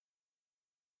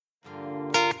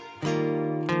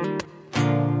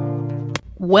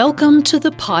Welcome to the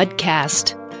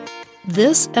podcast.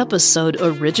 This episode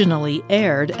originally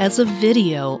aired as a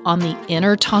video on the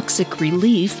Inner Toxic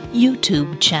Relief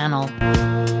YouTube channel.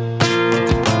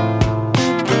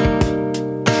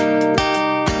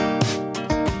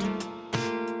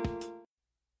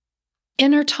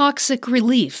 Inner Toxic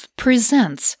Relief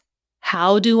presents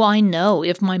How Do I Know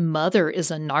If My Mother is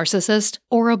a Narcissist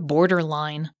or a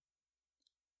Borderline?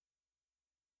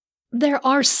 There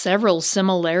are several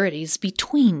similarities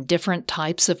between different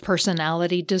types of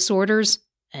personality disorders,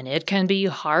 and it can be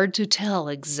hard to tell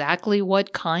exactly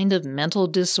what kind of mental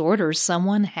disorder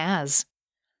someone has.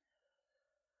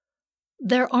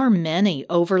 There are many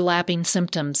overlapping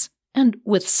symptoms, and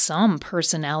with some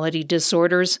personality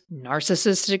disorders,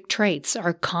 narcissistic traits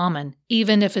are common,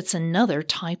 even if it's another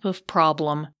type of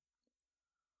problem.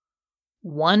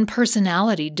 One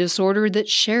personality disorder that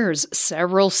shares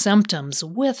several symptoms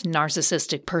with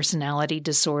narcissistic personality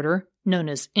disorder, known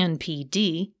as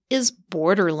NPD, is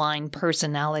borderline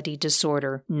personality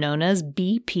disorder, known as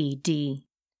BPD.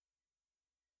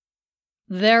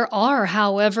 There are,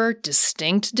 however,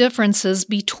 distinct differences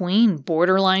between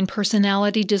borderline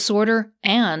personality disorder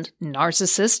and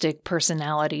narcissistic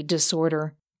personality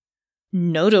disorder.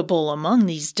 Notable among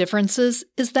these differences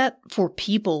is that for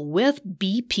people with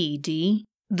BPD,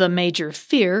 the major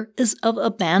fear is of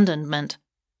abandonment,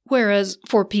 whereas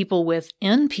for people with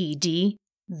NPD,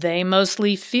 they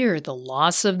mostly fear the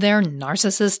loss of their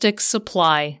narcissistic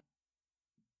supply.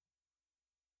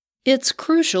 It's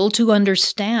crucial to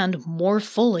understand more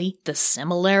fully the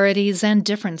similarities and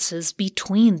differences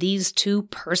between these two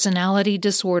personality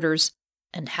disorders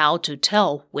and how to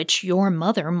tell which your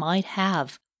mother might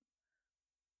have.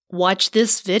 Watch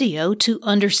this video to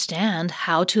understand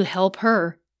how to help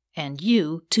her and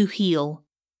you to heal.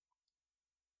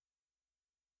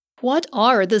 What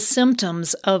are the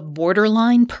symptoms of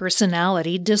borderline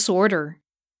personality disorder?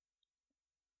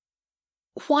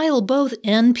 While both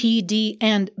NPD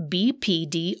and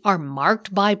BPD are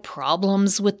marked by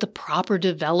problems with the proper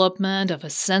development of a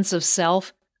sense of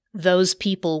self, those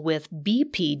people with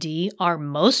BPD are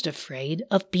most afraid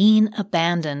of being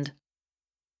abandoned.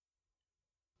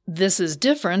 This is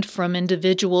different from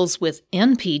individuals with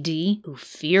NPD who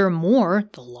fear more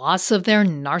the loss of their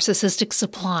narcissistic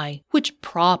supply, which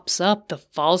props up the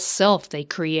false self they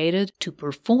created to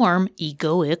perform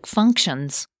egoic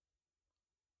functions.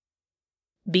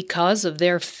 Because of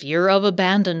their fear of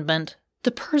abandonment,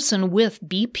 the person with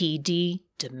BPD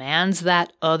demands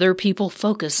that other people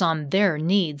focus on their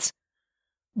needs,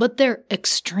 but their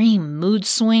extreme mood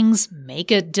swings make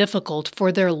it difficult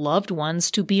for their loved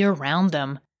ones to be around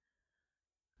them.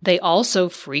 They also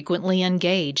frequently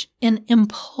engage in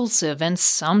impulsive and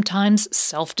sometimes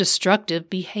self-destructive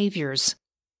behaviors.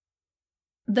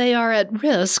 They are at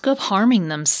risk of harming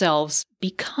themselves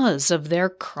because of their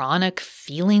chronic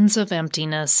feelings of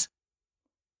emptiness.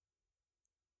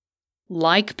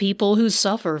 Like people who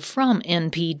suffer from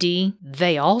NPD,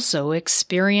 they also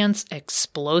experience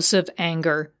explosive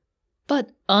anger.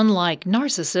 But unlike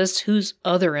narcissists whose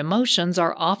other emotions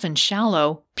are often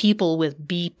shallow, people with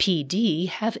BPD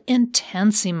have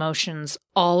intense emotions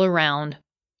all around.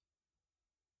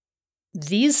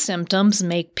 These symptoms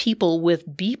make people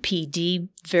with BPD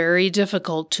very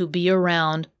difficult to be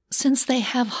around since they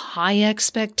have high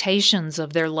expectations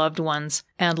of their loved ones,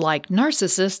 and like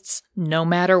narcissists, no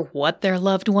matter what their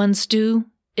loved ones do,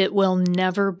 it will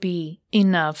never be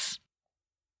enough.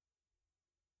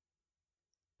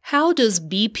 How does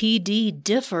BPD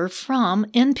differ from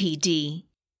NPD?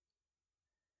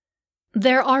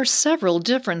 There are several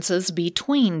differences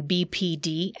between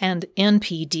BPD and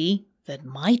NPD that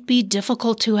might be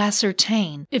difficult to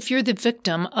ascertain if you're the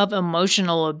victim of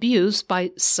emotional abuse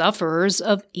by sufferers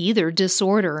of either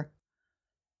disorder.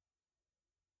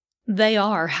 They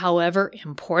are, however,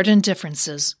 important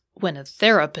differences when a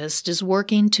therapist is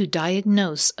working to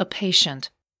diagnose a patient.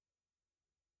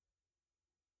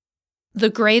 The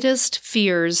greatest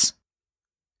fears.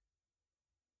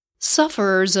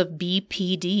 Sufferers of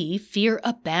BPD fear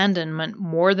abandonment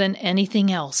more than anything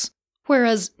else,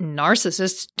 whereas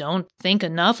narcissists don't think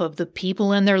enough of the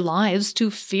people in their lives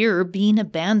to fear being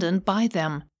abandoned by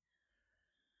them.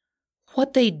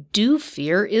 What they do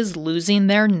fear is losing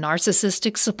their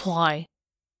narcissistic supply.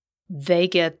 They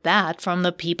get that from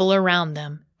the people around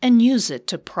them and use it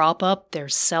to prop up their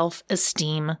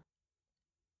self-esteem.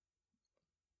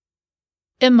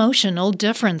 Emotional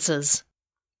differences.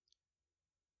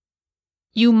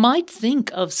 You might think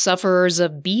of sufferers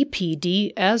of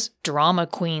BPD as drama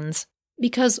queens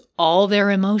because all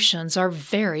their emotions are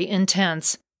very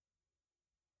intense.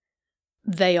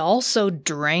 They also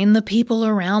drain the people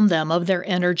around them of their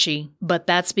energy, but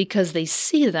that's because they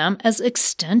see them as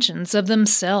extensions of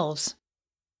themselves.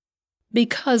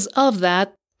 Because of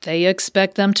that, they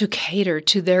expect them to cater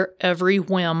to their every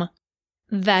whim.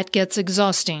 That gets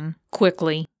exhausting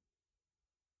quickly.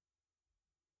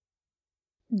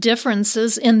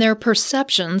 Differences in their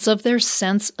perceptions of their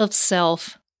sense of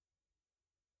self.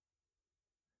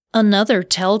 Another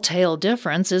telltale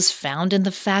difference is found in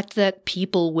the fact that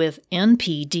people with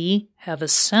NPD have a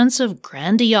sense of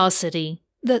grandiosity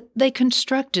that they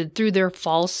constructed through their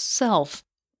false self.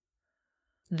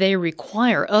 They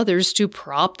require others to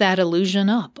prop that illusion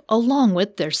up along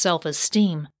with their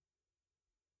self-esteem.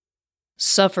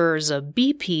 Sufferers of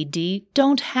BPD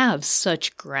don't have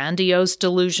such grandiose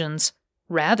delusions.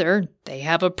 Rather, they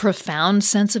have a profound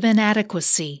sense of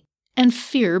inadequacy and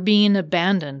fear being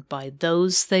abandoned by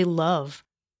those they love.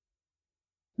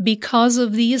 Because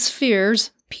of these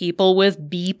fears, people with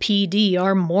BPD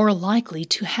are more likely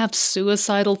to have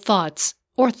suicidal thoughts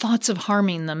or thoughts of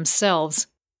harming themselves.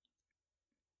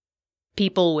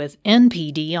 People with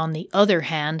NPD, on the other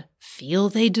hand, feel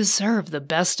they deserve the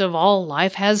best of all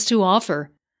life has to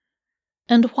offer.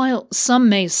 And while some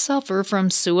may suffer from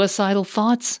suicidal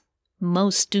thoughts,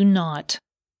 most do not.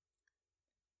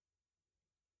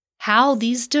 How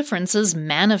these differences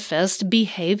manifest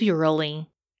behaviorally.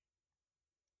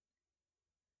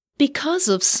 Because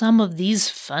of some of these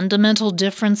fundamental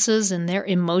differences in their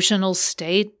emotional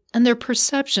state and their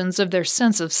perceptions of their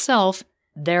sense of self,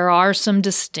 there are some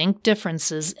distinct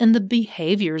differences in the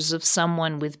behaviors of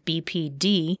someone with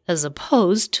BPD as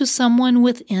opposed to someone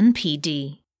with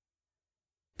NPD.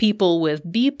 People with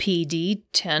BPD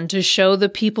tend to show the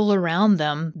people around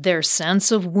them their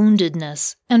sense of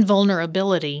woundedness and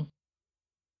vulnerability.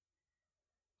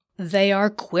 They are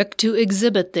quick to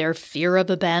exhibit their fear of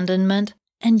abandonment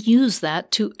and use that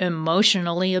to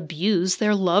emotionally abuse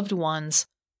their loved ones.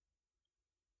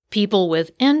 People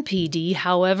with NPD,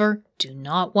 however, do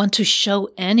not want to show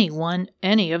anyone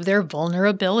any of their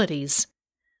vulnerabilities.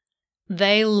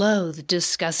 They loathe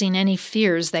discussing any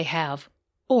fears they have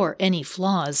or any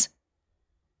flaws.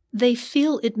 They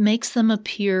feel it makes them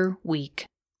appear weak.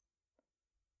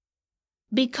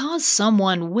 Because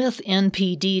someone with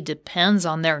NPD depends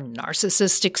on their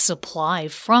narcissistic supply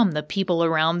from the people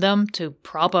around them to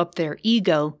prop up their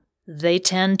ego, they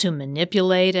tend to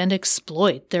manipulate and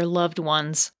exploit their loved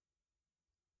ones.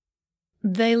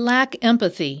 They lack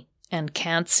empathy and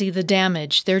can't see the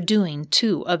damage they're doing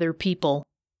to other people.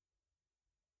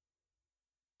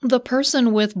 The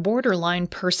person with borderline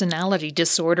personality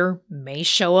disorder may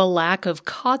show a lack of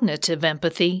cognitive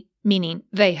empathy, meaning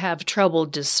they have trouble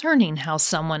discerning how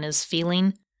someone is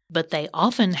feeling, but they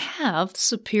often have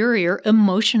superior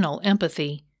emotional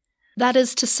empathy. That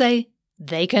is to say,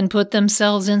 they can put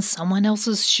themselves in someone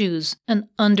else's shoes and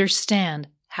understand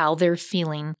how they're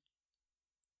feeling.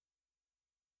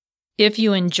 If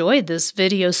you enjoyed this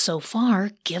video so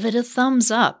far, give it a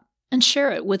thumbs up and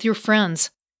share it with your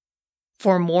friends.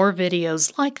 For more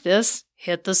videos like this,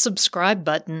 hit the subscribe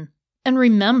button and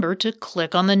remember to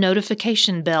click on the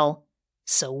notification bell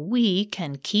so we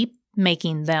can keep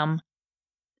making them.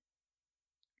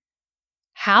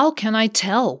 How can I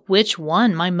tell which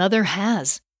one my mother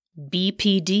has,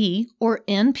 BPD or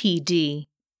NPD?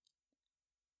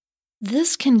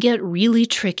 This can get really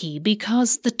tricky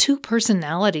because the two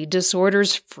personality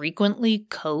disorders frequently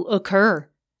co-occur,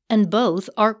 and both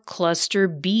are cluster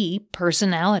B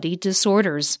personality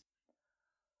disorders.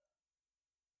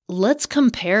 Let's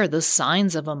compare the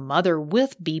signs of a mother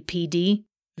with BPD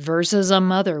versus a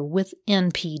mother with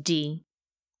NPD.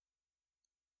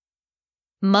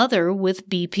 Mother with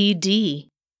BPD.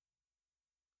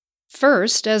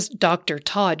 First, as Dr.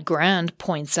 Todd Grand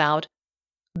points out,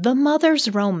 the mother's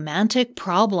romantic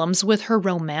problems with her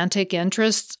romantic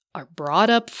interests are brought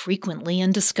up frequently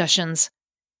in discussions.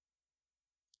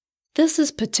 This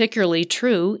is particularly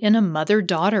true in a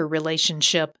mother-daughter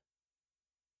relationship.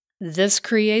 This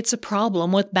creates a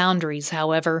problem with boundaries,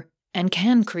 however, and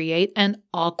can create an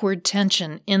awkward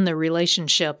tension in the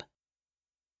relationship.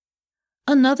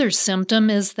 Another symptom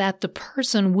is that the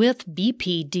person with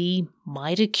BPD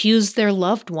might accuse their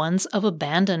loved ones of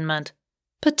abandonment,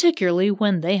 particularly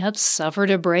when they have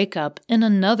suffered a breakup in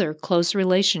another close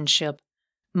relationship,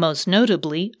 most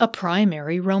notably a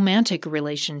primary romantic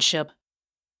relationship.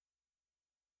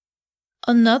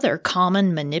 Another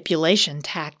common manipulation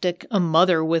tactic a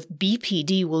mother with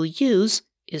BPD will use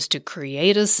is to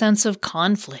create a sense of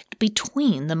conflict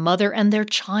between the mother and their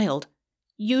child,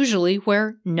 usually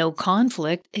where no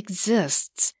conflict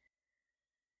exists.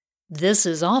 This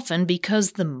is often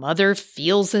because the mother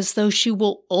feels as though she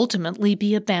will ultimately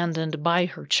be abandoned by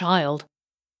her child.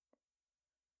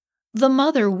 The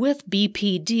mother with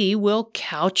BPD will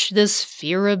couch this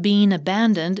fear of being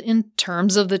abandoned in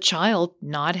terms of the child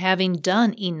not having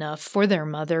done enough for their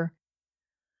mother.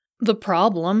 The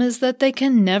problem is that they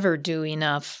can never do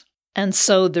enough, and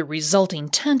so the resulting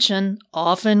tension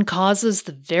often causes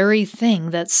the very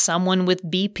thing that someone with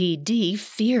BPD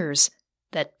fears,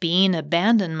 that being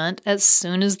abandonment as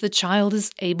soon as the child is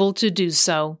able to do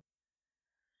so.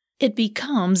 It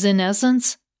becomes, in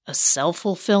essence, a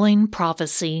self-fulfilling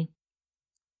prophecy.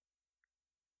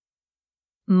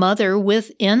 Mother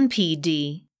with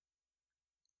NPD.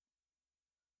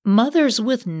 Mothers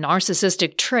with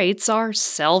narcissistic traits are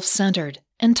self-centered,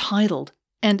 entitled,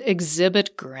 and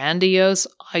exhibit grandiose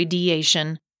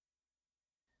ideation.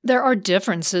 There are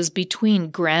differences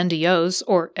between grandiose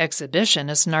or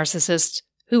exhibitionist narcissists,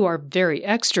 who are very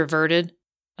extroverted,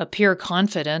 appear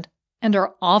confident, and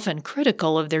are often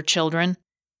critical of their children,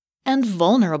 and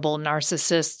vulnerable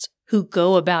narcissists, who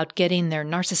go about getting their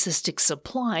narcissistic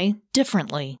supply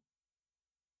differently.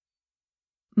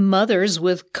 Mothers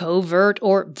with covert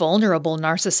or vulnerable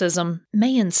narcissism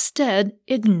may instead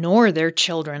ignore their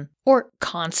children or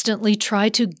constantly try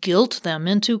to guilt them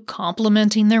into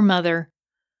complimenting their mother.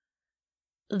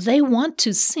 They want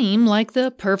to seem like the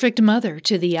perfect mother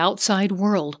to the outside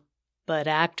world, but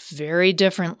act very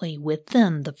differently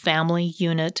within the family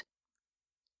unit.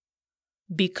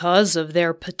 Because of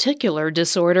their particular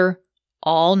disorder,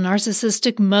 all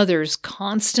narcissistic mothers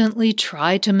constantly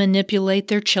try to manipulate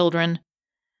their children.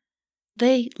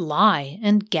 They lie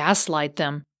and gaslight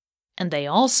them, and they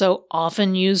also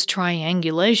often use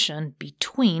triangulation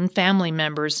between family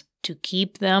members to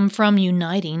keep them from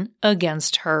uniting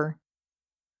against her.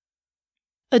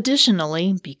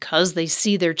 Additionally, because they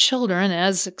see their children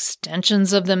as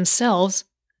extensions of themselves,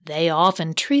 they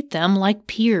often treat them like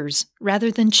peers rather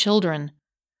than children.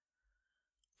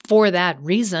 For that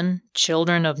reason,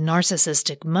 children of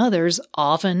narcissistic mothers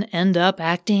often end up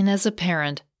acting as a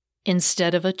parent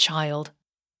instead of a child.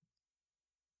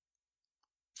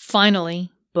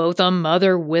 Finally, both a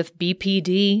mother with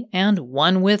BPD and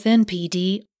one with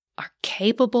NPD are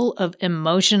capable of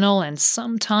emotional and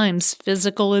sometimes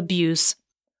physical abuse.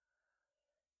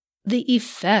 The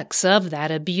effects of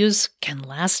that abuse can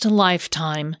last a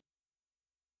lifetime.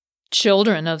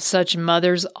 Children of such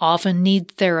mothers often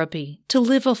need therapy to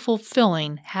live a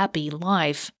fulfilling, happy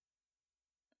life.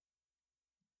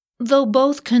 Though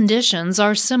both conditions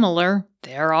are similar,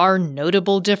 there are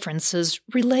notable differences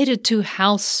related to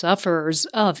how sufferers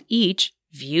of each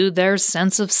view their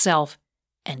sense of self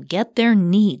and get their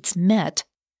needs met.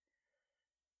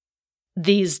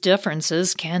 These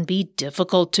differences can be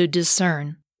difficult to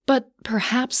discern, but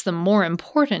perhaps the more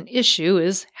important issue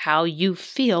is how you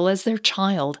feel as their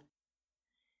child.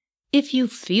 If you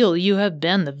feel you have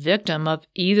been the victim of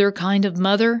either kind of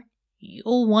mother,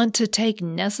 you'll want to take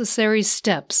necessary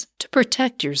steps to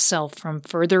protect yourself from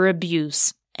further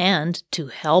abuse and to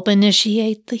help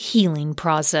initiate the healing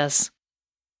process.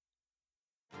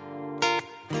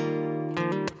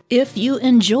 If you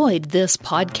enjoyed this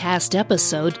podcast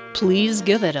episode, please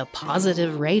give it a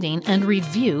positive rating and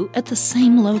review at the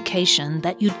same location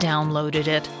that you downloaded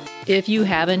it. If you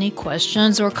have any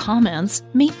questions or comments,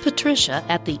 meet Patricia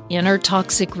at the Inner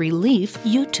Toxic Relief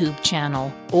YouTube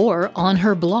channel or on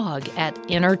her blog at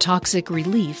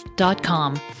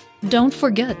innertoxicrelief.com. Don't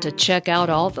forget to check out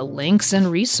all the links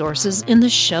and resources in the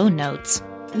show notes.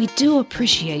 We do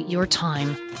appreciate your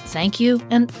time. Thank you,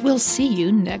 and we'll see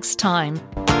you next time.